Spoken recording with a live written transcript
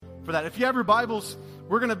for that. If you have your Bibles,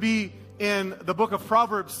 we're going to be in the book of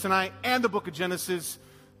Proverbs tonight and the book of Genesis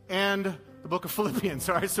and the book of Philippians.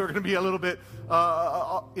 All right, so we're going to be a little bit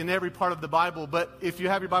in every part of the Bible. But if you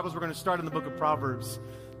have your Bibles, we're going to start in the book of Proverbs.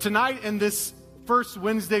 Tonight, in this first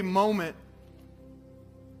Wednesday moment,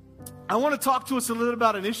 I want to talk to us a little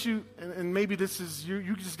about an issue, and maybe this is, you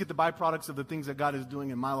can just get the byproducts of the things that God is doing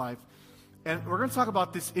in my life. And we're going to talk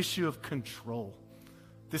about this issue of control.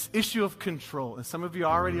 This issue of control. And some of you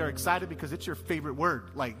already are excited because it's your favorite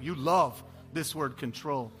word. Like, you love this word,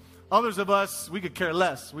 control. Others of us, we could care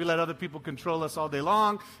less. We let other people control us all day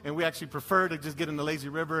long, and we actually prefer to just get in the lazy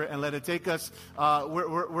river and let it take us.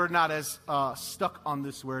 We're not as stuck on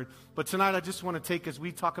this word. But tonight I just want to take, as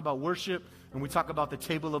we talk about worship, and we talk about the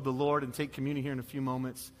table of the Lord and take communion here in a few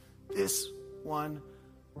moments, this one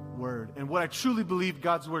word. And what I truly believe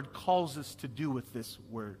God's word calls us to do with this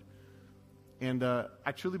word. And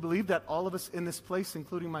I truly believe that all of us in this place,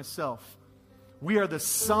 including myself, we are the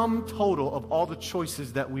sum total of all the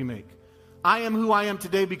choices that we make. I am who I am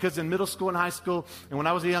today because in middle school and high school, and when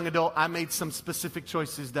I was a young adult, I made some specific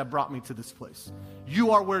choices that brought me to this place.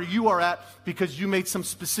 You are where you are at because you made some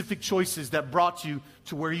specific choices that brought you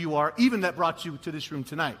to where you are, even that brought you to this room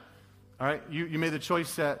tonight. All right? You made the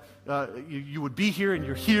choice that you would be here, and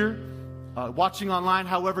you're here. Watching online,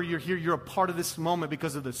 however you're here, you're a part of this moment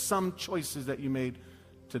because of the some choices that you made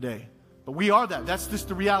today. But we are that. That's just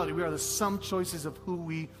the reality. We are the some choices of who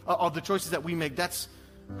we of the choices that we make. That's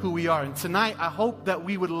who we are. And tonight, I hope that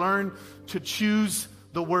we would learn to choose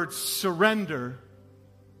the word surrender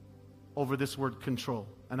over this word control.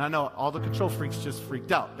 And I know all the control freaks just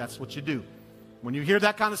freaked out. That's what you do. When you hear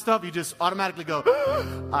that kind of stuff, you just automatically go,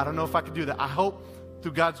 I don't know if I could do that. I hope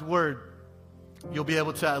through God's word, you'll be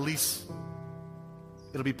able to at least,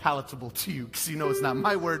 it'll be palatable to you because you know it's not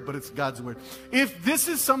my word, but it's God's word. If this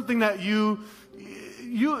is something that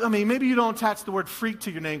I mean, maybe you don't attach the word freak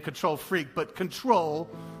to your name, control freak, but control,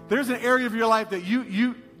 there's an area of your life that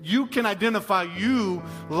you can identify you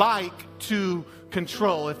like to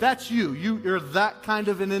control. If that's you're that kind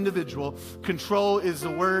of an individual. Control is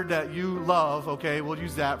the word that you love. Okay, we'll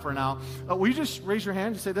use that for now. Will you just raise your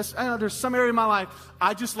hand and say this? I know there's some area in my life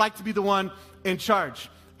I just like to be the one in charge.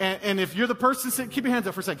 And if you're the person, keep your hands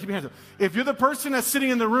up for a second. Keep your hands up. If you're the person that's sitting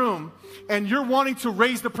in the room and you're wanting to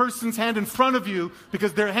raise the person's hand in front of you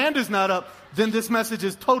because their hand is not up, then this message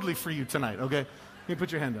is totally for you tonight. Okay, you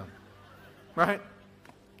put your hand down. Right?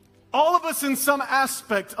 All of us in some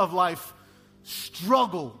aspect of life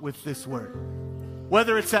struggle with this word.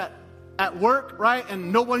 Whether it's at work, right?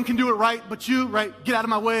 And no one can do it right but you, right? Get out of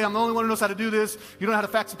my way. I'm the only one who knows how to do this. You don't know how to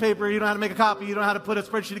fax a paper. You don't know how to make a copy. You don't know how to put a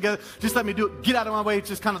spreadsheet together. Just let me do it. Get out of my way. It's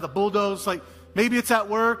just kind of the bulldoze. Like maybe it's at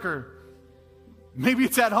work or maybe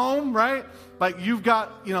it's at home, right? Like you've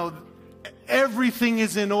got, everything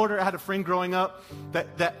is in order. I had a friend growing up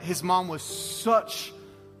that his mom was such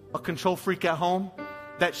a control freak at home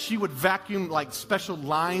that she would vacuum like special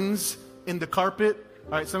lines in the carpet.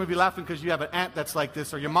 All right, some of you laughing because you have an aunt that's like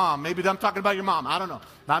this, or your mom. Maybe I'm talking about your mom. I don't know.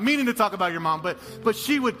 Not meaning to talk about your mom, but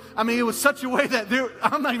she would, it was such a way that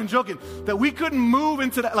I'm not even joking, that we couldn't move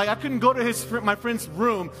into that. Like, I couldn't go to my friend's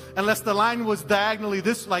room unless the line was diagonally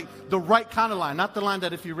this, like, the right kind of line. Not the line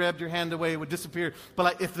that if you rubbed your hand away, it would disappear.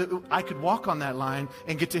 But, like, I could walk on that line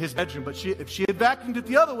and get to his bedroom. But if she had vacuumed it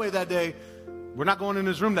the other way that day, we're not going in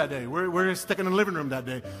his room that day. We're sticking in the living room that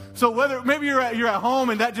day. So maybe you're at home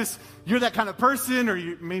and you're that kind of person, or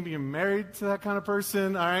maybe you're married to that kind of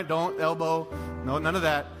person. All right, don't elbow. No, none of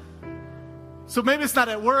that. So maybe it's not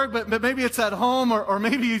at work, but maybe it's at home, or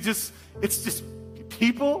maybe it's just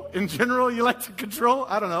people in general you like to control.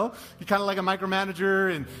 I don't know. You're kind of like a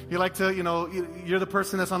micromanager, and you like to, you're the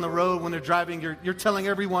person that's on the road when they're driving. You're telling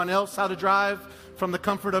everyone else how to drive from the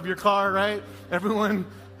comfort of your car, right? Everyone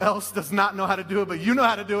else does not know how to do it, but you know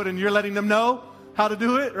how to do it, and you're letting them know how to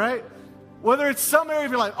do it, right? Whether it's some area of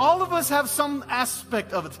your life, all of us have some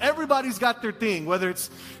aspect of it. Everybody's got their thing, whether it's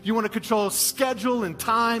you want to control schedule and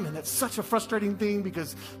time, and that's such a frustrating thing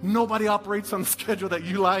because nobody operates on the schedule that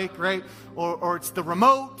you like, right? Or it's the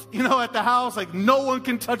remote, at the house, like no one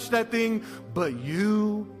can touch that thing but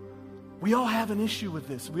you. We all have an issue with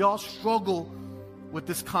this. We all struggle with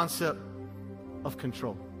this concept of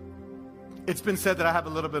control. It's been said that I have a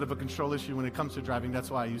little bit of a control issue when it comes to driving. That's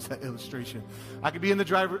why I use that illustration. I could be in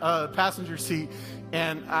the passenger seat,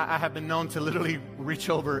 and I have been known to literally reach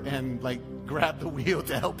over and like grab the wheel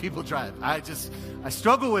to help people drive. I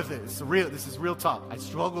struggle with it. This is real talk. I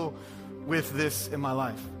struggle with this in my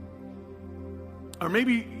life. Or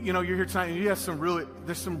maybe, you're here tonight and you have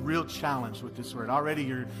there's some real challenge with this word. Already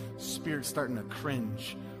your spirit's starting to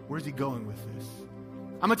cringe. Where's he going with this?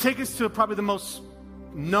 I'm going to take us to probably the most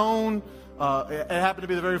known. It happened to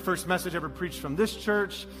be the very first message ever preached from this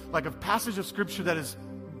church. Like a passage of Scripture that is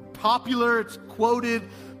popular, it's quoted,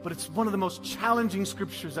 but it's one of the most challenging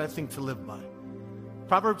scriptures, I think, to live by.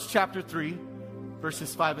 Proverbs chapter 3,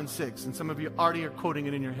 verses 5 and 6. And some of you already are quoting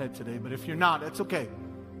it in your head today, but if you're not, it's okay.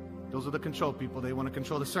 Those are the control people. They want to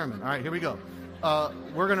control the sermon. All right, here we go.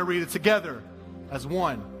 We're going to read it together as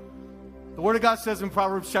one. The Word of God says in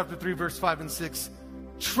Proverbs chapter 3, verse 5 and 6,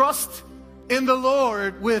 trust in the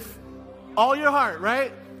Lord with all your heart,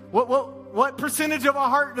 right? What percentage of our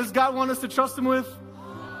heart does God want us to trust Him with?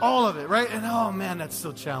 All of it, right? And oh man, that's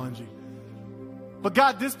so challenging. But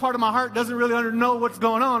God, this part of my heart doesn't really know what's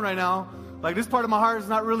going on right now. Like this part of my heart is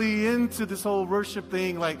not really into this whole worship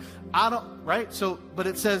thing. Like I don't, right? So, but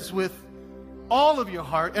it says with all of your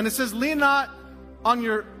heart, and it says lean not on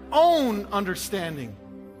your own understanding.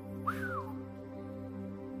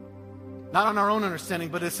 Not on our own understanding,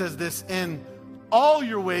 but it says this, in all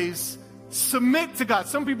your ways, submit to God.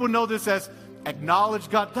 Some people know this as acknowledge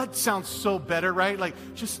God. That sounds so better, right? Like,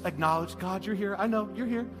 just acknowledge God, you're here. I know, you're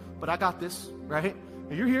here, but I got this, right?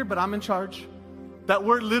 You're here, but I'm in charge. That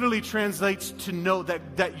word literally translates to know,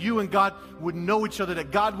 that you and God would know each other,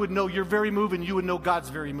 that God would know your very move and you would know God's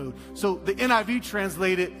very move. So the NIV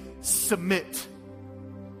translated submit.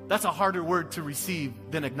 That's a harder word to receive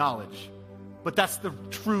than acknowledge. But that's the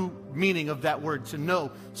true meaning of that word, to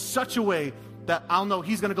know such a way that I'll know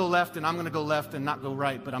He's going to go left and I'm going to go left and not go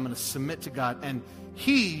right, but I'm going to submit to God, and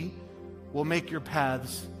He will make your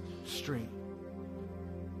paths straight.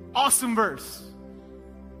 Awesome verse.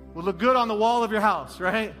 Will look good on the wall of your house,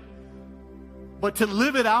 right? But to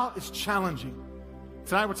live it out is challenging.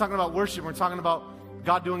 Tonight we're talking about worship. We're talking about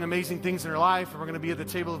God doing amazing things in our life, and we're going to be at the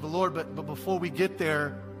table of the Lord. But before we get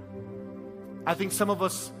there, I think some of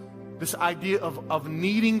us, this idea of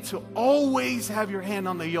needing to always have your hand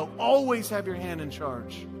on the yoke, always have your hand in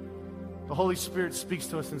charge. The Holy Spirit speaks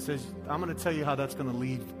to us and says, I'm going to tell you how that's going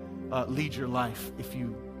to lead your life if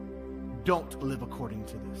you don't live according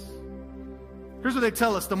to this. Here's what they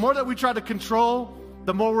tell us. The more that we try to control,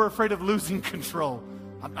 the more we're afraid of losing control.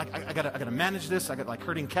 I gotta manage this. I got like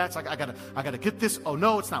herding cats. I gotta get this. Oh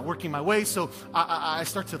no, it's not working my way. So I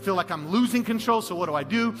start to feel like I'm losing control. So what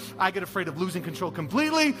do? I get afraid of losing control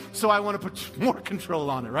completely. So I want to put more control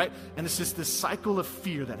on it, right? And it's just this cycle of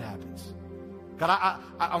fear that happens. God,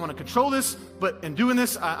 I want to control this, but in doing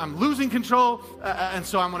this, I'm losing control, and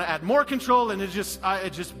so I'm going to add more control, and it just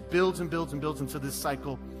builds and builds and builds until this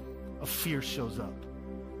cycle of fear shows up.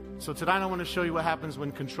 So tonight I want to show you what happens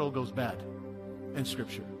when control goes bad in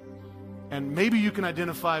Scripture. And maybe you can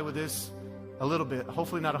identify with this a little bit,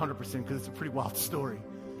 hopefully not 100%, because it's a pretty wild story.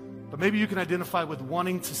 But maybe you can identify with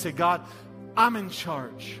wanting to say, God, I'm in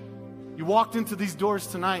charge. You walked into these doors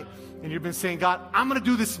tonight and you've been saying, God, I'm going to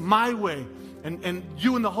do this my way. And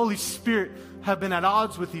you and the Holy Spirit have been at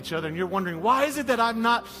odds with each other, and you're wondering, why is it that I'm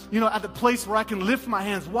not, at the place where I can lift my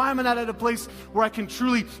hands? Why am I not at a place where I can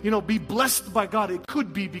truly, be blessed by God? It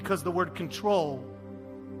could be because the word control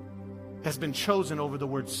has been chosen over the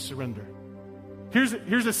word surrender. Here's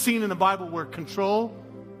a scene in the Bible where control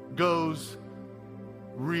goes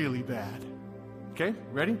really bad. Okay,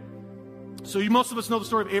 ready? So most of us know the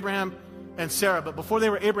story of Abraham and Sarah, but before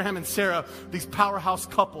they were Abraham and Sarah, these powerhouse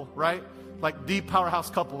couple, right? Like the powerhouse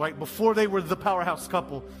couple, right? Before they were the powerhouse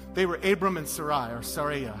couple, they were Abram and Sarai, or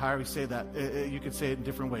Saraya, however you say that. You could say it in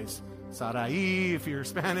different ways. Sarai, if you're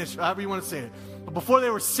Spanish, however you want to say it. But before they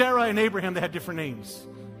were Sarah and Abraham, they had different names.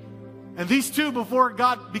 And these two, before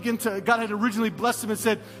God had originally blessed them and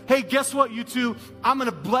said, hey, guess what, you two? I'm going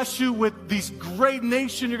to bless you with this great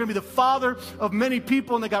nation. You're going to be the father of many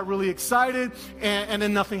people. And they got really excited. And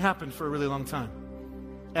then nothing happened for a really long time.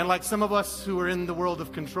 And like some of us who are in the world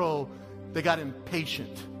of control, they got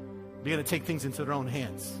impatient, began to take things into their own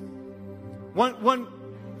hands. One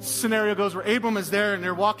scenario goes where Abram is there and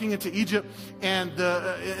they're walking into Egypt, and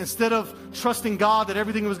instead of trusting God that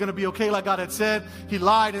everything was going to be okay like God had said, he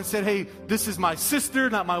lied and said, hey, this is my sister,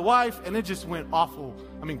 not my wife, and it just went awful.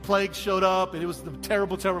 I mean, plagues showed up, and it was a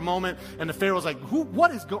terrible, terrible moment, and the Pharaoh's like,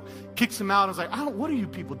 what is going, kicks him out, and was like, what are you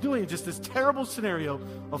people doing? Just this terrible scenario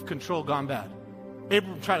of control gone bad.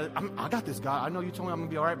 Abram tried to, I got this, God. I know you told me I'm going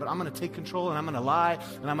to be all right, but I'm going to take control, and I'm going to lie,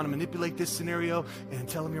 and I'm going to manipulate this scenario and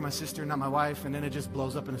tell him you're my sister, not my wife, and then it just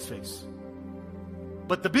blows up in his face.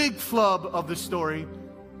 But the big flub of this story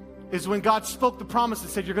is when God spoke the promise and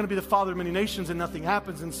said, you're going to be the father of many nations, and nothing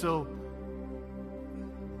happens. And so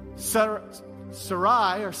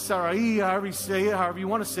Sarai, or Sarai, however you say it, however you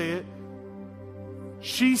want to say it,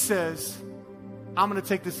 she says, I'm going to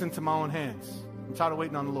take this into my own hands. I'm tired of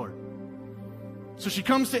waiting on the Lord. So she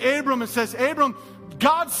comes to Abram and says, Abram,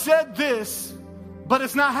 God said this, but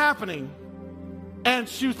it's not happening. And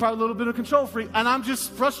she was probably a little bit of a control freak. And I'm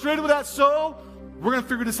just frustrated with that. So we're going to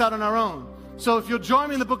figure this out on our own. So if you'll join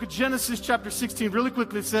me in the book of Genesis chapter 16, really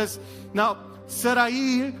quickly, it says, now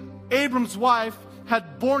Sarai, Abram's wife,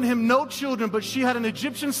 had borne him no children, but she had an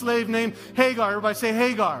Egyptian slave named Hagar. Everybody say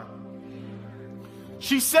Hagar.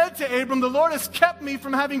 She said to Abram, the Lord has kept me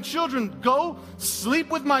from having children. Go sleep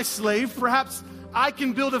with my slave. Perhaps I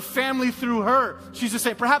can build a family through her. She's just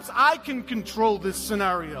saying, perhaps I can control this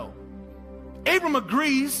scenario. Abram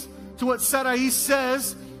agrees to what Sarai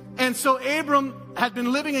says. And so Abram had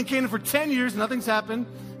been living in Canaan for 10 years. Nothing's happened.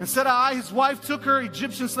 And Sarai, his wife, took her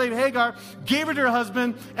Egyptian slave Hagar, gave her to her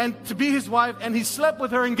husband and to be his wife. And he slept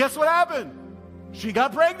with her. And guess what happened? She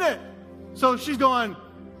got pregnant. So she's going,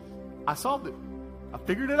 I solved it. I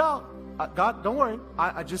figured it out. God, don't worry.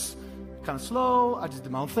 I just kind of slow. I just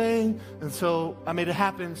did my own thing. And so I made it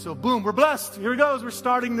happen. So boom, we're blessed. Here it goes. We're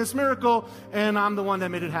starting this miracle. And I'm the one that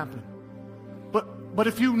made it happen. But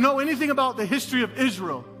if you know anything about the history of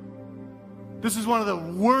Israel, this is one of the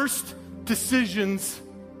worst decisions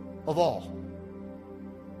of all.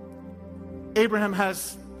 Abraham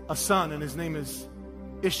has a son, and his name is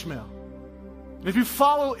Ishmael. And if you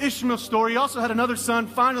follow Ishmael's story, he also had another son,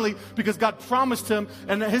 finally, because God promised him,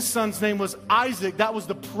 and his son's name was Isaac. That was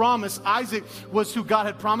the promise. Isaac was who God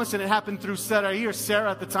had promised, and it happened through Sarai, or Sarah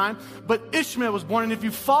at the time. But Ishmael was born, and if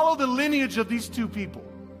you follow the lineage of these two people,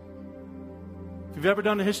 if you've ever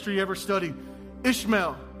done the history, you ever studied,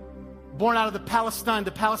 Ishmael, born out of the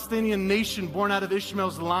Palestinian nation, born out of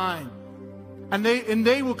Ishmael's line. And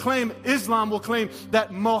they will claim, Islam will claim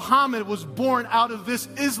that Muhammad was born out of this.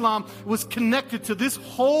 Islam was connected to this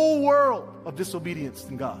whole world of disobedience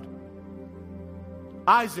in God.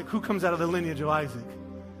 Isaac, who comes out of the lineage of Isaac?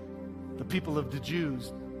 The people of the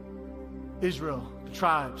Jews, Israel, the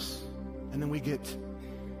tribes. And then we get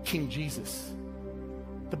King Jesus.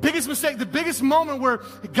 The biggest mistake, the biggest moment where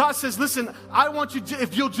God says, listen, I want you to,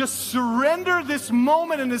 if you'll just surrender this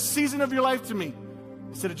moment and this season of your life to me,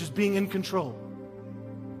 instead of just being in control.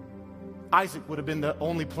 Isaac would have been the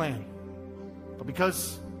only plan. But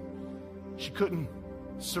because she couldn't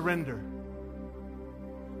surrender,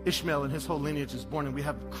 Ishmael and his whole lineage is born, and we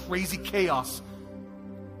have crazy chaos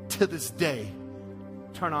to this day.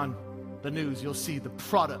 Turn on the news, you'll see the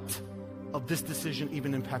product of this decision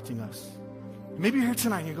even impacting us. Maybe you're here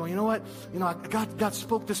tonight and you're going, you know what? God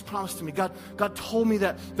spoke this promise to me. God told me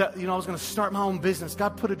that I was going to start my own business.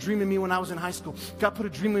 God put a dream in me when I was in high school. God put a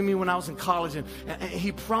dream in me when I was in college. And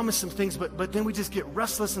he promised some things, but then we just get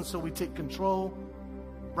restless, and so we take control,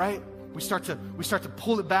 right? We start to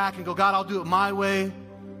pull it back and go, God, I'll do it my way.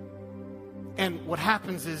 And what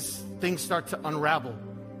happens is things start to unravel.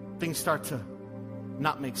 Things start to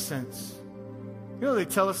not make sense. You know, they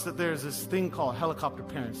tell us that there's this thing called helicopter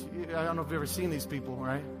parents. I don't know if you've ever seen these people,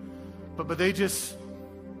 right? But they just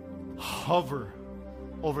hover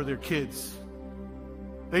over their kids.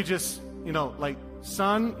 They just, like,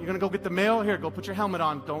 son, you're going to go get the mail? Here, go put your helmet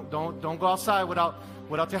on. Don't go outside without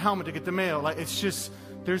your helmet to get the mail. Like, it's just,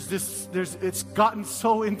 it's gotten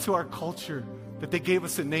so into our culture that they gave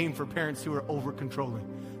us a name for parents who are over-controlling.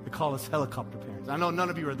 They call us helicopter parents. I know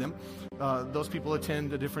none of you are them. Those people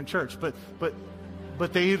attend a different church.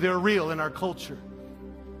 But they're real in our culture.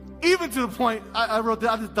 Even to the point, I wrote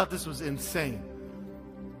that, I just thought this was insane.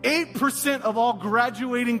 8% of all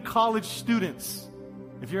graduating college students,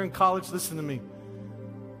 if you're in college, listen to me.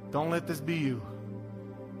 Don't let this be you.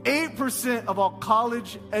 8% of all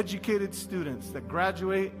college-educated students that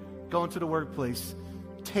graduate, go into the workplace,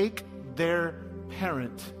 take their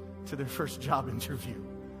parent to their first job interview.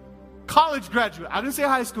 College graduate. I didn't say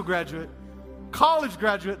high school graduate. College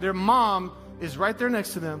graduate, their mom is right there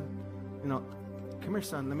next to them. Come here,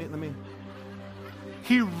 son. Let me.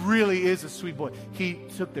 He really is a sweet boy. He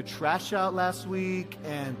took the trash out last week,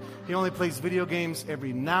 and he only plays video games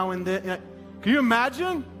every now and then. Can you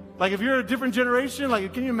imagine? Like, if you're a different generation,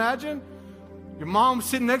 can you imagine? Your mom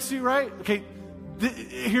sitting next to you, right? Okay,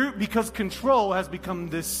 here, because control has become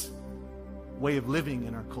this way of living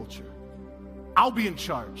in our culture. I'll be in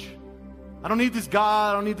charge. I don't need this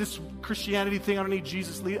God. I don't need this Christianity thing. I don't need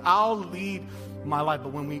Jesus lead. I'll lead my life.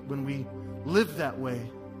 But when we live that way,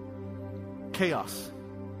 chaos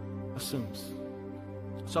assumes.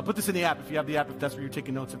 So I'll put this in the app if you have the app, if that's where you're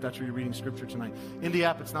taking notes, if that's where you're reading scripture tonight. In the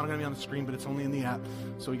app, it's not going to be on the screen, but it's only in the app.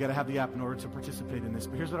 So you got to have the app in order to participate in this.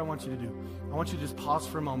 But here's what I want you to do. I want you to just pause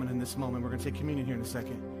for a moment in this moment. We're going to take communion here in a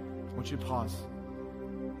second. I want you to pause.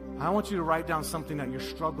 I want you to write down something that you're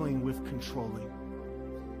struggling with controlling.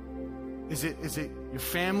 Is it your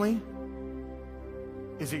family?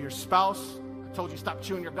 Is it your spouse? I told you stop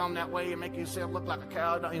chewing your gum that way and making yourself look like a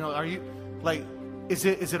cow. Are you Is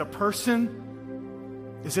it a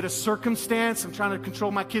person? Is it a circumstance? I'm trying to control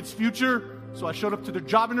my kid's future, so I showed up to their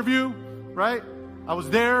job interview, right? I was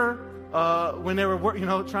there when they were,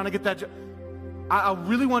 trying to get that job. I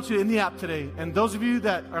really want you in the app today, and those of you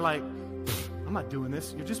that are like, I'm not doing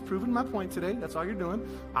this. You're just proving my point today. That's all you're doing.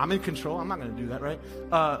 I'm in control. I'm not going to do that, right?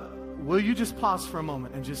 Will you just pause for a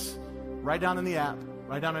moment and just write down in the app,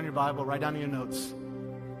 write down on your Bible, write down in your notes,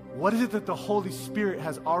 what is it that the Holy Spirit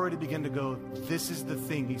has already begun to go, this is the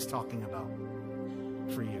thing he's talking about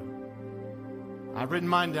for you? I've written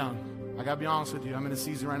mine down. I got to be honest with you. I'm in a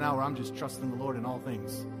season right now where I'm just trusting the Lord in all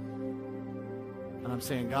things. And I'm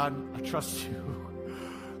saying, God, I trust you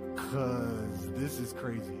because this is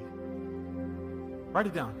crazy. Write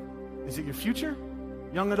it down. Is it your future,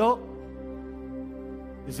 young adult?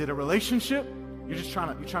 Is it a relationship? You're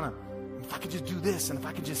trying to, if I could just do this, and if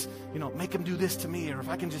I could just, make him do this to me, or if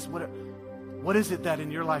I can just, what is it that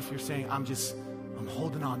in your life you're saying, I'm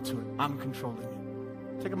holding on to it. I'm controlling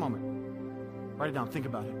it. Take a moment. Write it down. Think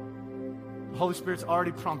about it. The Holy Spirit's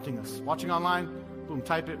already prompting us. Watching online, boom,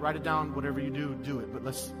 type it, write it down. Whatever you do, do it.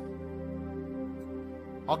 But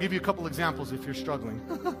I'll give you a couple examples if you're struggling.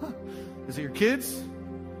 Is it your kids?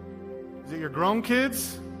 Is it your grown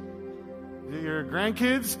kids? Is it your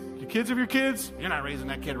grandkids? Your kids of your kids? You're not raising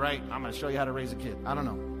that kid right. I'm going to show you how to raise a kid. I don't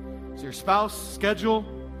know. Is it your spouse, schedule?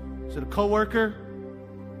 Is it a coworker?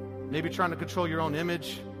 Maybe trying to control your own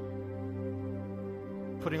image.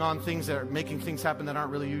 Putting on things that are making things happen that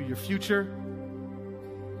aren't really you, your future.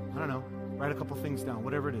 I don't know. Write a couple things down,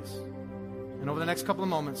 whatever it is. And over the next couple of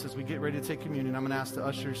moments, as we get ready to take communion, I'm going to ask the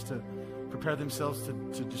ushers to prepare themselves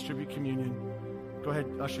to distribute communion. Go ahead,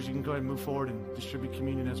 ushers, you can go ahead and move forward and distribute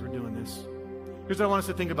communion as we're doing this. Here's what I want us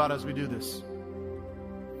to think about as we do this.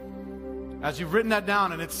 As you've written that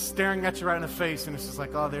down and it's staring at you right in the face and it's just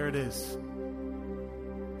like, oh, there it is.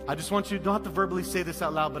 I just want you, don't have to verbally say this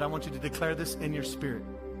out loud, but I want you to declare this in your spirit.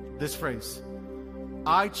 This phrase.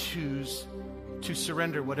 I choose to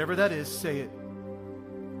surrender, whatever that is, say it,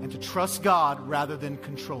 and to trust God rather than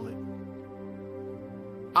control it.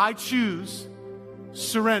 I choose,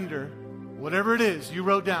 surrender, whatever it is you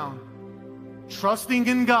wrote down, trusting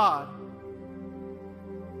in God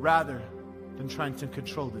rather than trying to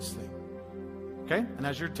control this thing. Okay? And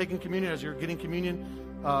as you're taking communion, as you're getting communion,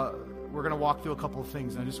 we're going to walk through a couple of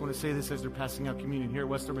things. And I just want to say this as they're passing out communion. Here at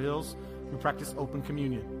Westover Hills, we practice open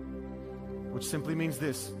communion, which simply means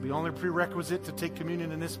this. The only prerequisite to take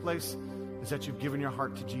communion in this place is that you've given your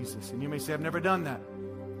heart to Jesus. And you may say, I've never done that.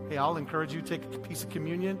 Hey, I'll encourage you to take a piece of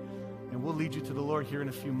communion, and we'll lead you to the Lord here in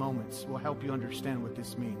a few moments. We'll help you understand what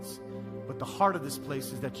this means. But the heart of this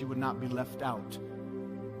place is that you would not be left out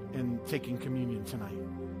in taking communion tonight.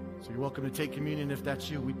 So you're welcome to take communion if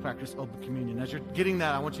that's you. We practice open communion. As you're getting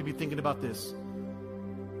that, I want you to be thinking about this.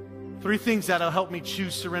 3 things that'll help me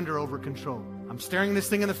choose surrender over control. I'm staring this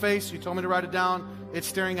thing in the face. You told me to write it down. It's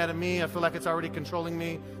staring at me. I feel like it's already controlling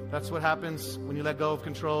me. That's what happens when you let go of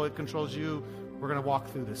control. It controls you. We're going to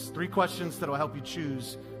walk through this. 3 questions that will help you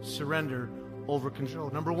choose surrender over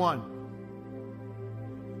control. Number 1,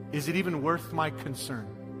 is it even worth my concern?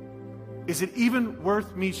 Is it even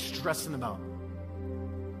worth me stressing about?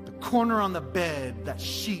 The corner on the bed, that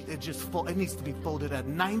sheet, it needs to be folded at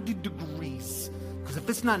 90 degrees. Because if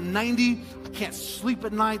it's not 90, I can't sleep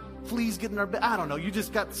at night. Please get in our bed. I don't know. You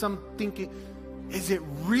just got some thinking. Is it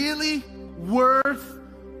really worth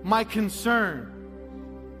my concern?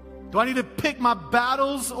 Do I need to pick my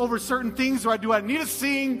battles over certain things? Do I need to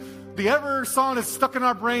sing the Ever song that's stuck in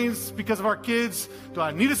our brains because of our kids? Do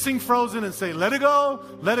I need to sing Frozen and say, let it go,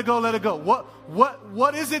 let it go, let it go?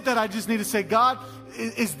 What is it that I just need to say, God,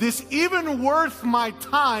 is this even worth my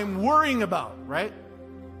time worrying about, right?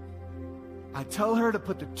 I tell her to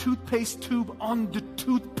put the toothpaste tube on the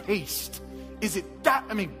toothpaste. Is it that?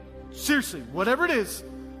 I mean, seriously, whatever it is,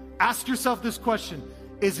 ask yourself this question.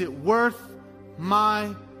 Is it worth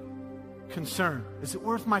my concern? Is it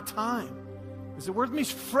worth my time? Is it worth me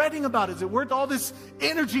fretting about it? Is it worth all this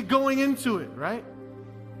energy going into it, right?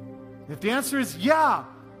 If the answer is yeah,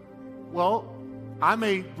 well, I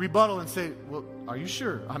may rebuttal and say, well, are you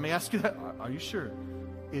sure? I may ask you that. Are you sure?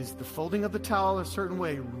 Is the folding of the towel a certain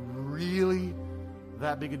way really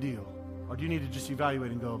that big a deal? Or do you need to just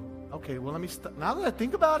evaluate and go, okay, well, let me now that I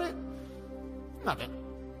think about it, not that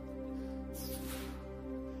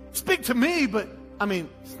it's big to me, but I mean,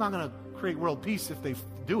 it's not going to create world peace if they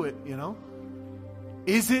do it, you know?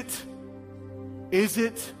 Is it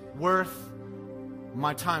worth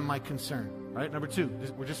my time, my concern? Right? Number 2,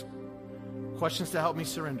 we're just questions to help me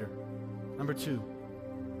surrender. Number 2,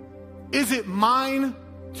 is it mine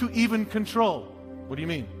to even control? What do you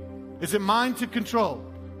mean? Is it mine to control?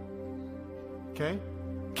 Okay?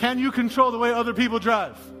 Can you control the way other people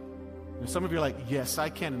drive? And some of you are like, yes, I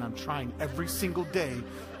can, and I'm trying every single day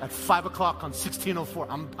at 5 o'clock on 1604.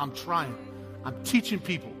 I'm trying. I'm teaching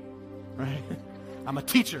people, right? I'm a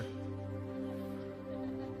teacher.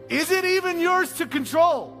 Is it even yours to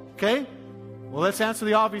control? Okay? Well, let's answer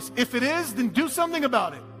the obvious. If it is, then do something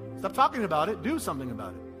about it. Stop talking about it. Do something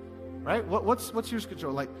about it. Right? What's yours to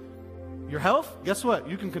control? Like, your health? Guess what?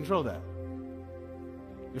 You can control that.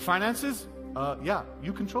 Your finances? Yeah,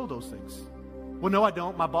 you control those things. Well, no, I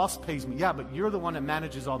don't. My boss pays me. Yeah, but you're the one that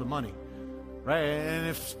manages all the money. Right? And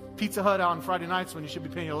if Pizza Hut on Friday nights when you should be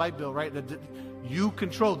paying your light bill, right? You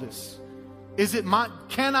control this. Is it mine?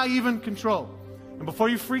 Can I even control? And before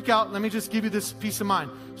you freak out, let me just give you this peace of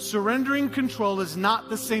mind. Surrendering control is not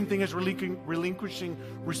the same thing as relinquishing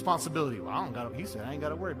responsibility. Well, he said, I ain't got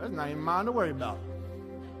to worry about it. It's not even mine to worry about.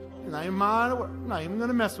 It's not even mine to worry. I'm not even going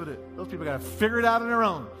to mess with it. Those people got to figure it out on their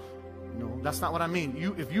own. No, that's not what I mean.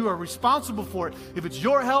 If you are responsible for it, if it's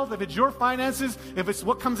your health, if it's your finances, if it's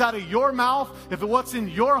what comes out of your mouth, if it's what's in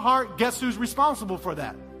your heart, guess who's responsible for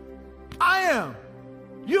that? I am.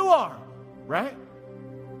 You are. Right?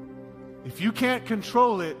 If you can't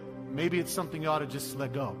control it, maybe it's something you ought to just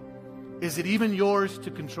let go. Is it even yours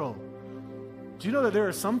to control? Do you know that there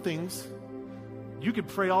are some things you could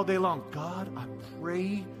pray all day long? God, I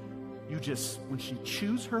pray you just, when she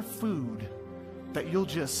chews her food, that you'll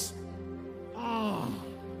just, I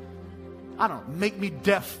don't know, make me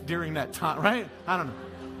deaf during that time, right? I don't know.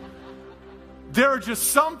 There are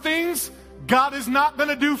just some things God is not going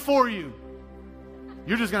to do for you.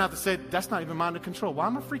 You're just going to have to say, that's not even mine to control. Why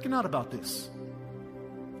am I freaking out about this?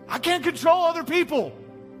 I can't control other people.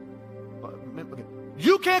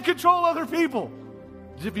 You can't control other people.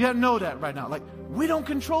 If you hadn't know that right now, like, we don't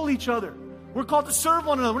control each other. We're called to serve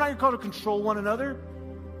one another. We're not called to control one another.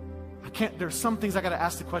 There's some things I got to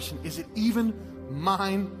ask the question, is it even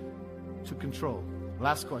mine to control?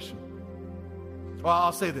 Last question. Well,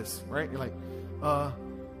 I'll say this, right? You're like, I've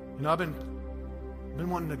been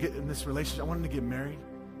wanting to get in this relationship. I wanted to get married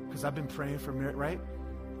because I've been praying for marriage, right?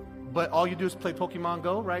 But all you do is play Pokemon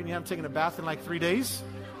Go, right? And you haven't taken a bath in like 3 days.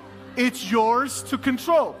 It's yours to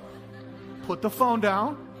control. Put the phone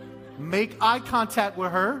down, make eye contact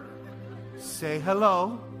with her, say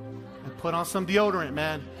hello, and put on some deodorant,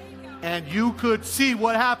 man. And you could see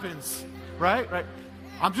what happens, right?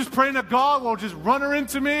 I'm just praying that God will just run her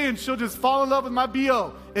into me and she'll just fall in love with my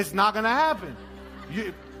BO. It's not going to happen.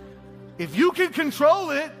 If you can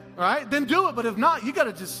control it, all right, then do it. But if not, you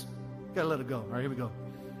got to let it go. All right, here we go.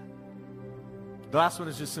 The last one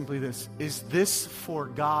is just simply this. Is this for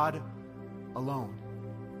God alone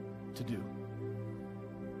to do?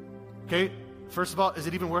 Okay, first of all, is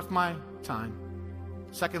it even worth my time?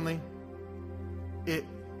 Secondly,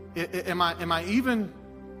 am I even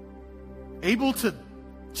able to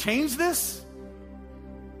change this?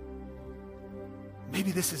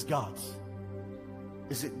 Maybe this is God's.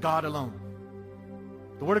 Is it God alone?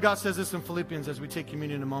 The Word of God says this in Philippians as we take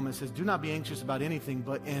communion in a moment. It says, do not be anxious about anything,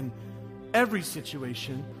 but in every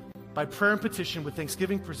situation, by prayer and petition with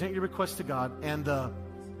thanksgiving, present your requests to God, and the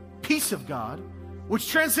peace of God, which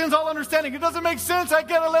transcends all understanding. It doesn't make sense. I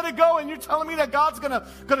gotta let it go, and you're telling me that God's gonna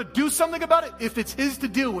do something about it? If it's His to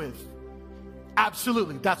deal with,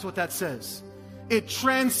 absolutely, that's what that says. It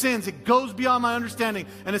transcends, it goes beyond my understanding,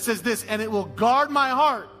 and it says this, and it will guard my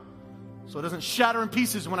heart so it doesn't shatter in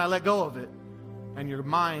pieces when I let go of it. And your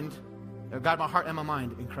mind, guard my heart and my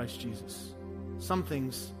mind in Christ Jesus. Some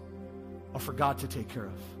things are for God to take care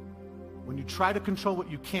of. When you try to control what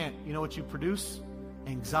you can't, you know what you produce?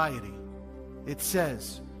 Anxiety. It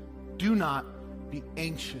says, do not be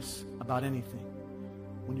anxious about anything.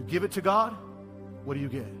 When you give it to God, what do you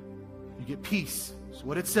get? You get peace. That's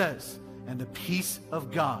what it says. And the peace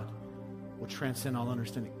of God will transcend all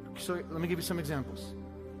understanding. So let me give you some examples.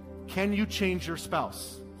 Can you change your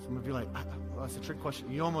spouse? Some of you are like, oh, that's a trick question.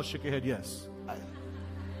 You almost shook your head yes.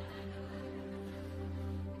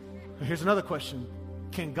 Here's another question.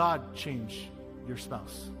 Can God change your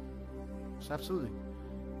spouse? Yes, absolutely.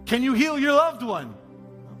 Can you heal your loved one?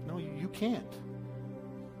 No, you can't.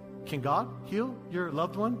 Can God heal your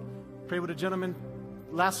loved one? Prayed with a gentleman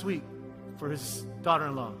last week for his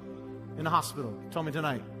daughter-in-law in the hospital. Told me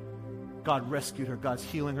tonight, God rescued her. God's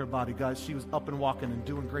healing her body. She was up and walking and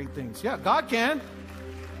doing great things. Yeah, God can.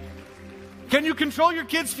 Can you control your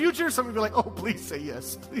kid's future? Some of you are like, oh, please say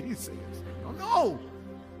yes. Please say yes. No.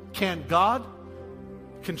 Can God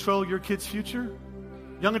control your kid's future?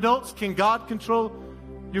 Young adults, can God control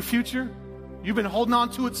your future? You've been holding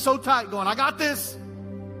on to it so tight, going, I got this.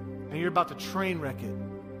 And you're about to train wreck it.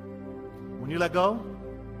 When you let go,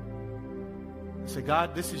 say,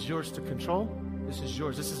 God, this is yours to control. This is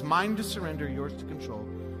yours. This is mine to surrender, yours to control.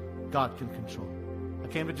 God can control. I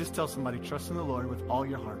came to just tell somebody, trust in the Lord with all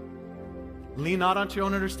your heart. Lean not onto your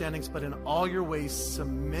own understandings, but in all your ways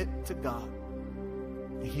submit to God.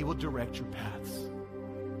 And He will direct your paths.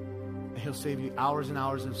 And He'll save you hours and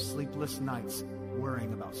hours of sleepless nights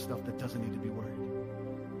worrying about stuff that doesn't need to be worried.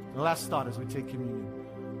 The last thought as we take communion.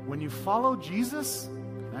 When you follow Jesus,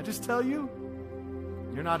 can I just tell you,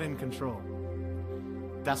 you're not in control.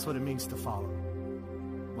 That's what it means to follow.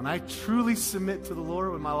 When I truly submit to the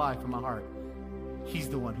Lord with my life and my heart, He's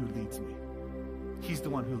the one who leads me. He's the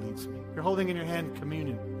one who leads me. You're holding in your hand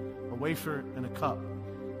communion, a wafer and a cup,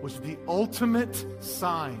 which is the ultimate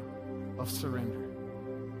sign of surrender.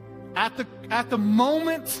 At the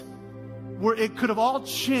moment where it could have all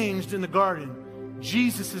changed in the garden,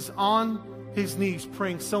 Jesus is on His knees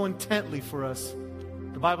praying so intently for us.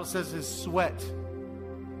 The Bible says His sweat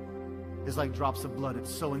is like drops of blood.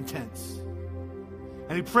 It's so intense.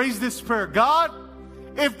 And He prays this prayer, God,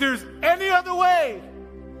 if there's any other way,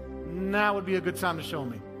 now would be a good time to show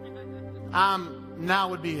me. Now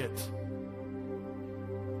would be it.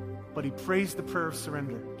 But He prays the prayer of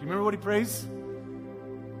surrender. Do you remember what He prays?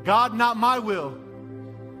 God, not my will,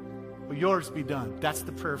 but yours be done. That's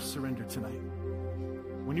the prayer of surrender tonight.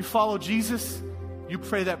 When you follow Jesus, you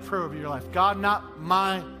pray that prayer over your life. God, not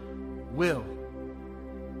my will,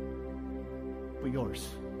 but yours.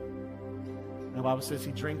 And the Bible says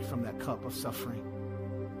He drank from that cup of suffering.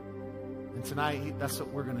 And tonight, that's what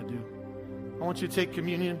we're going to do. I want you to take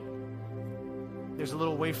communion. There's a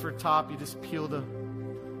little wafer top. You just peel the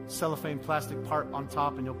cellophane plastic part on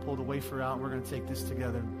top and you'll pull the wafer out. We're going to take this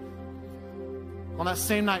together. On that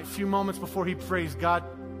same night, a few moments before He prays, God,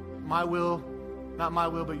 my will, not my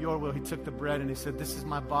will, but your will, He took the bread and He said, this is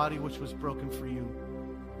my body which was broken for you.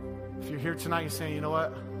 If you're here tonight, you're saying, you know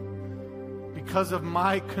what? Because of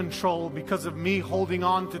my control, because of me holding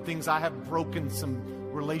on to things, I have broken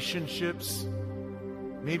some relationships.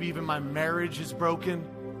 Maybe even my marriage is broken.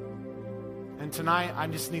 And tonight, I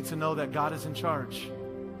just need to know that God is in charge.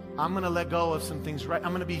 I'm going to let go of some things, right?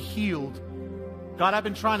 I'm going to be healed. God, I've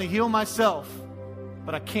been trying to heal myself,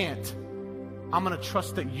 but I can't. I'm going to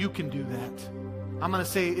trust that you can do that. I'm going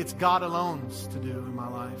to say it's God alone's to do in my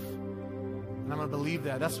life. And I'm going to believe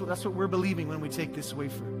that. That's what we're believing when we take this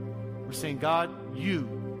wafer. We're saying, God, you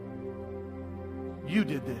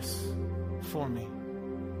did this for me.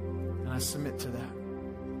 And I submit to that.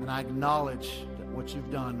 And I acknowledge that what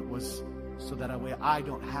you've done was so that way I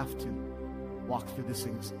don't have to walk through this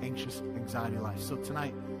anxious anxiety life. So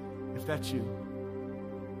tonight, if that's you,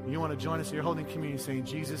 you want to join us, you're holding communion saying,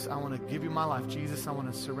 Jesus, I want to give you my life. Jesus, I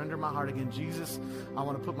want to surrender my heart again. Jesus, I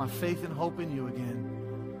want to put my faith and hope in you again.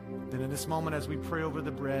 Then in this moment, as we pray over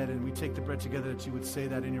the bread and we take the bread together, that you would say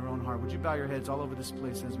that in your own heart. Would you bow your heads all over this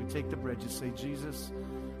place? As we take the bread, just say, Jesus,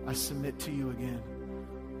 I submit to you again.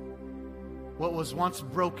 What was once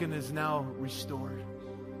broken is now restored.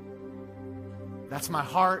 That's my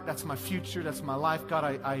heart. That's my future. That's my life.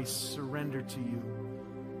 God, I surrender to you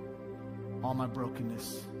all my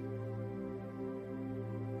brokenness.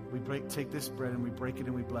 We take this bread and we break it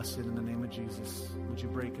and we bless it in the name of Jesus. Would you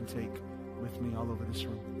break and take with me all over this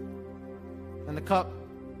room? And the cup,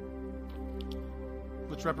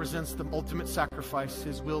 which represents the ultimate sacrifice,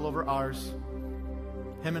 His will over ours.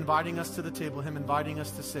 Him inviting us to the table, Him inviting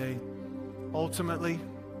us to say, ultimately,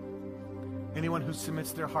 anyone who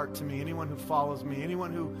submits their heart to me, anyone who follows me,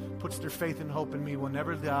 anyone who puts their faith and hope in me will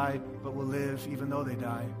never die, but will live even though they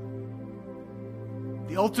die.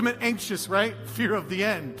 The ultimate anxious, right? Fear of the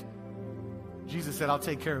end. Jesus said, I'll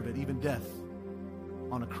take care of it. Even death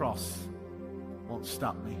on a cross won't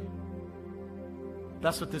stop me.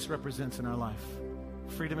 That's what this represents in our life.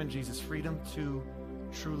 Freedom in Jesus. Freedom to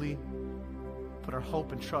truly put our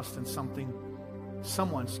hope and trust in someone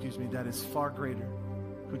that is far greater,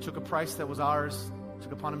 who took a price that was ours,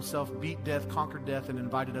 took upon Himself, beat death, conquered death, and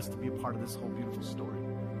invited us to be a part of this whole beautiful story.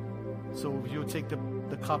 So if you would take the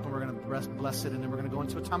cup and we're going to bless it, and then we're going to go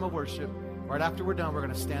into a time of worship. Right after we're done, we're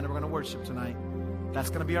going to stand and we're going to worship tonight. That's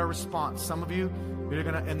going to be our response. Some of you, you're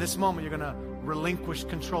going to, in this moment, you're going to relinquish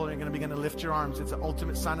control. You're going to begin to lift your arms. It's an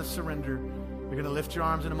ultimate sign of surrender. You're going to lift your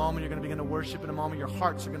arms in a moment. You're going to begin to worship in a moment. Your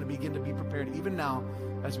hearts are going to begin to be prepared, even now,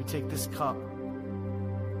 as we take this cup.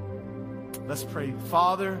 Let's pray.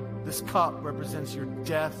 Father, this cup represents your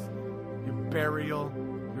death, your burial,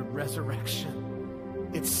 your resurrection.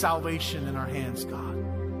 It's salvation in our hands, God.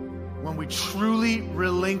 When we truly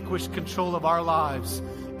relinquish control of our lives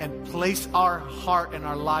and place our heart and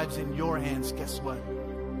our lives in your hands, guess what?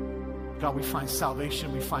 God, we find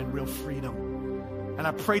salvation. We find real freedom. And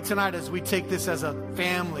I pray tonight as we take this as a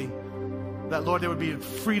family, that, Lord, there would be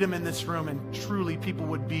freedom in this room, and truly people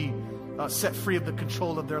would be set free of the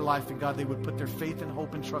control of their life. And God, they would put their faith and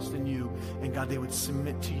hope and trust in you. And God, they would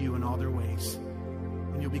submit to you in all their ways.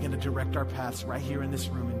 And you'll begin to direct our paths right here in this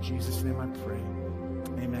room. In Jesus' name I pray.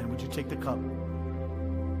 Amen. Would you take the cup?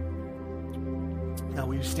 Now,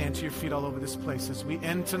 will you stand to your feet all over this place as we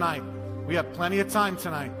end tonight? We have plenty of time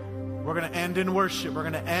tonight. We're going to end in worship. We're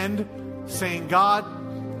going to end saying, God,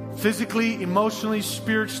 physically, emotionally,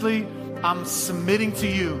 spiritually, I'm submitting to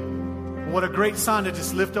you. What a great sign to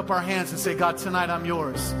just lift up our hands and say, God, tonight I'm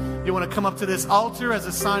yours. You want to come up to this altar as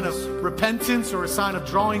a sign of repentance or a sign of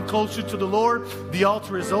drawing closer to the Lord? The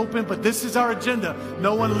altar is open, but this is our agenda.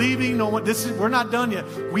 No one leaving, we're not done yet.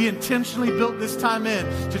 We intentionally built this time in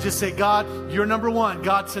to just say, God, you're number one.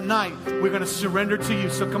 God, tonight we're going to surrender to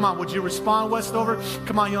you. So come on, would you respond, Westover?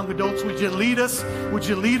 Come on, young adults, would you lead us? Would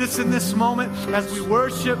you lead us in this moment as we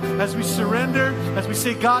worship, as we surrender, as we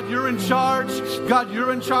say, God, you're in charge. God,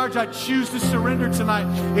 you're in charge. I choose to surrender tonight.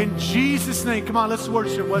 In Jesus' name, come on, let's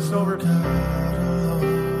worship, Westover.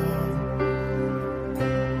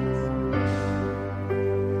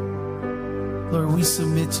 Lord, we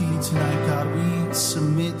submit to you tonight, God. We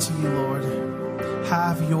submit to you, Lord.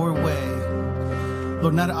 Have your way.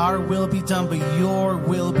 Lord, not our will be done, but your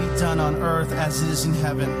will be done on earth as it is in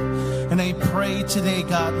heaven. And I pray today,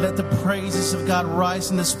 God, let the praises of God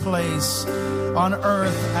rise in this place on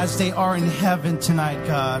earth as they are in heaven tonight,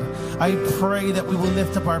 God. I pray that we will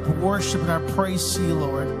lift up our worship and our praise to you,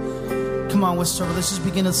 Lord. Come on, Westover, let's just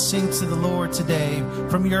begin to sing to the Lord today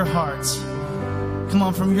from your hearts. Come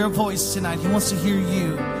on, from your voice tonight. He wants to hear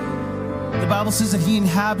you. The Bible says that he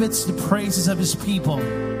inhabits the praises of his people.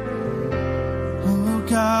 Oh,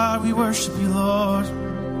 God, we worship you, Lord.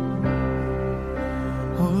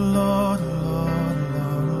 Oh, Lord, oh, Lord, oh,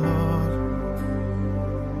 Lord, oh,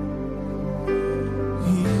 Lord.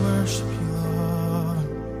 We worship you, Lord.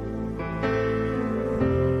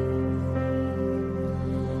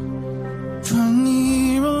 Draw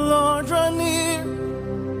near, oh, Lord, draw near.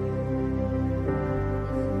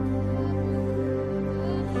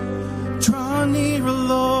 Draw near, oh,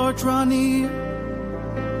 Lord, draw near.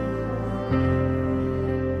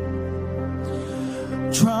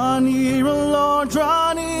 Draw near, oh Lord,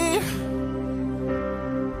 draw near.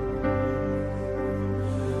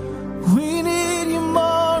 We need you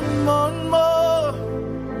more and more and more.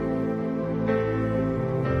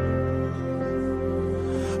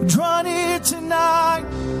 Draw near tonight.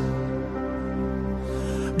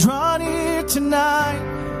 Draw near tonight.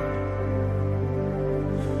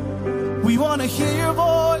 We want to hear your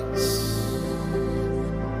voice.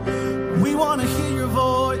 We want to hear your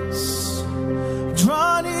voice.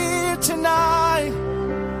 Draw near tonight.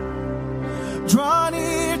 Draw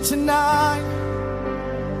near tonight.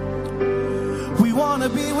 We want to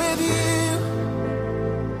be with you.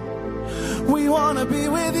 We want to be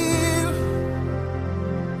with you.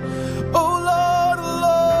 Oh Lord, oh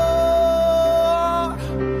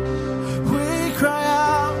Lord, we cry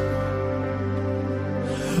out.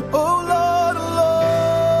 Oh Lord, oh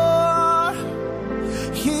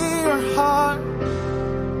Lord, hear our heart.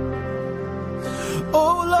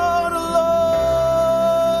 Oh Lord, oh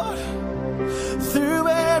Lord, through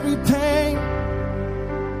every pain,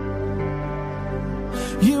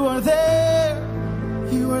 you are there,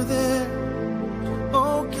 you are there,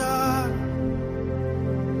 oh God.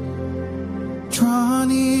 Draw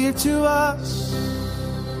near to us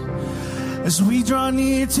as we draw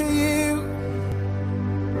near to you.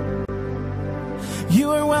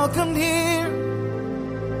 You are welcomed here.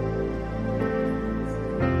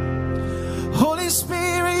 Holy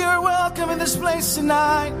Spirit, you're welcome in this place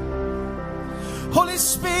tonight. Holy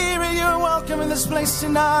Spirit, you're welcome in this place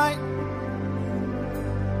tonight.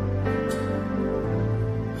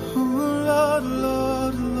 Oh Lord,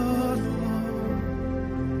 Lord, Lord, Lord.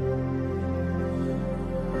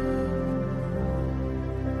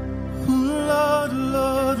 Lord,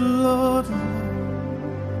 Lord, Lord, Lord.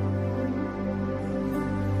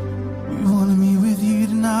 We want to meet with you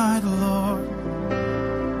tonight, Lord.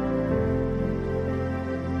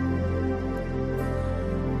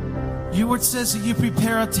 Your word says that you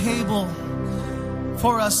prepare a table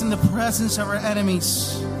for us in the presence of our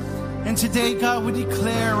enemies. And today, God, we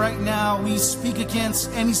declare right now, we speak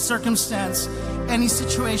against any circumstance, any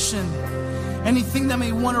situation, anything that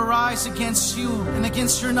may want to rise against you and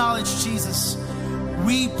against your knowledge, Jesus.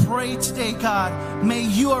 We pray today, God, may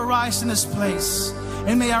you arise in this place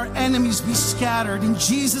and may our enemies be scattered in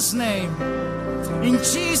Jesus' name. In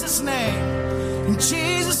Jesus' name. In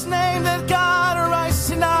Jesus' name, let God arise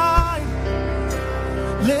tonight.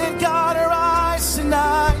 Let God arise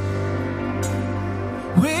tonight.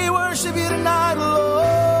 We were worship you tonight,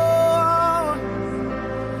 Lord.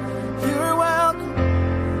 You're welcome.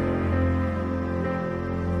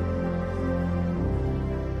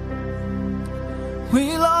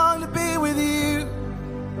 We long to be with you.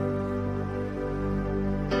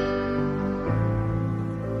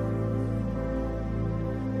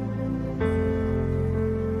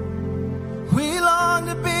 We long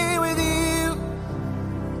to be with you.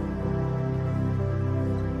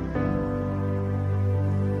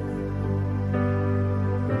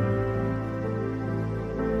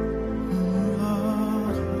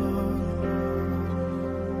 Lord,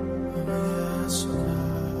 yes, God.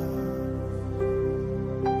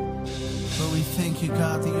 Lord, we thank you,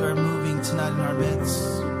 God, that you are moving tonight in our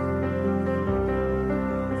midst.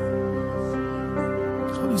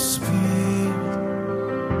 Holy Spirit.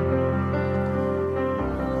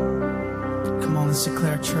 Come on, let's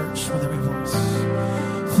declare church with every voice.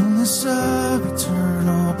 Fullness of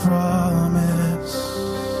eternal promise,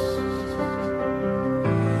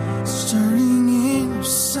 stirring in your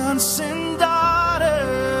sons and daughters,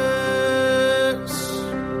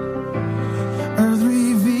 earth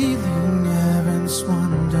revealing heaven's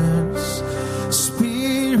wonders.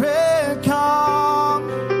 Spirit come,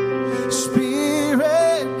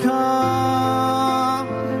 Spirit come.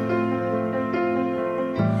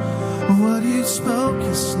 What you spoke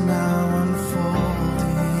is now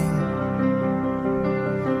unfolding.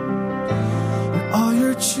 And all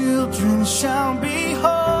your children shall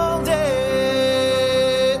behold it.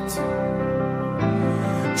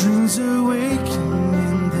 Dreams awaken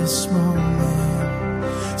in this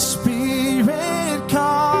moment. Spirit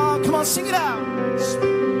come. Come on, sing it out.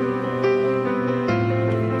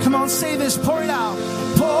 Come on, say this. Pour it out.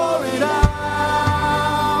 Pour it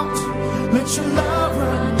out. Let your love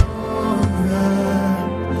run over.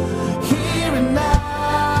 Here and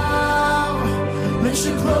now. Let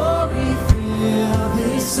your glory fill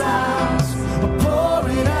this house. Pour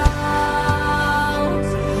it out.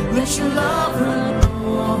 Let your love run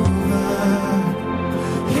over.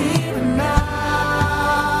 Here and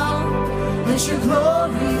now. Let your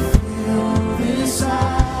glory fill this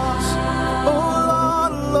house. Oh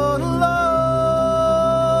Lord, Lord, Lord.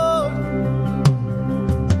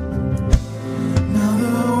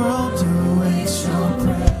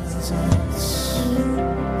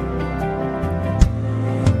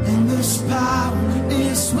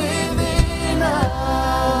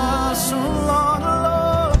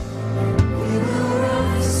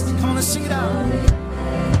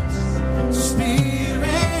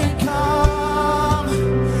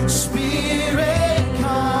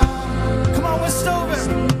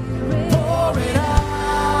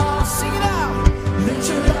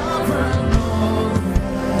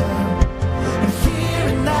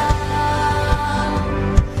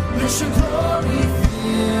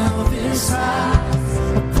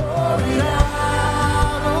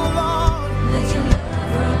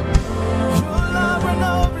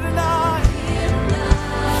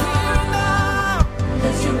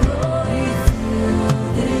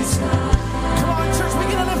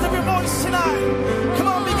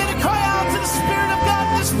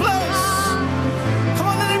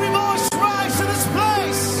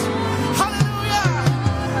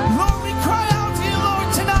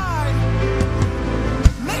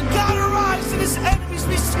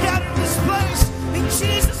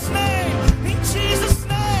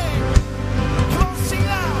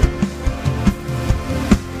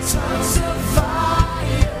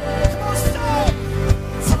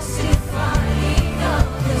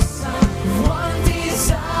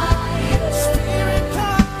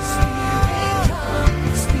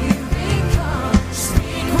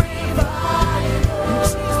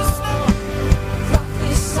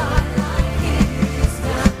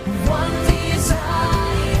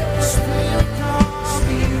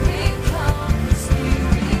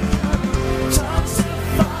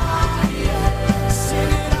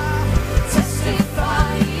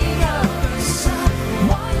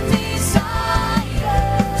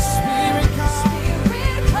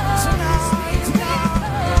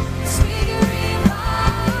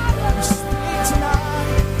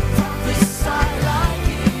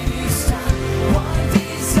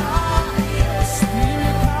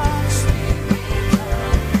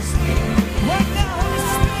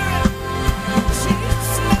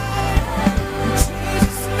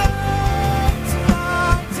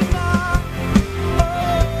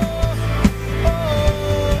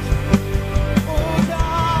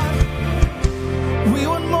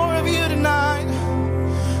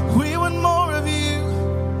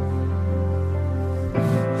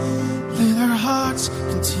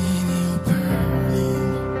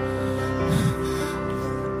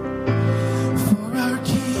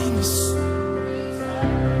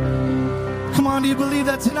 on, do you believe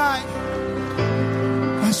that tonight?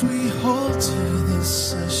 As we hold to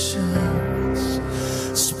this assurance,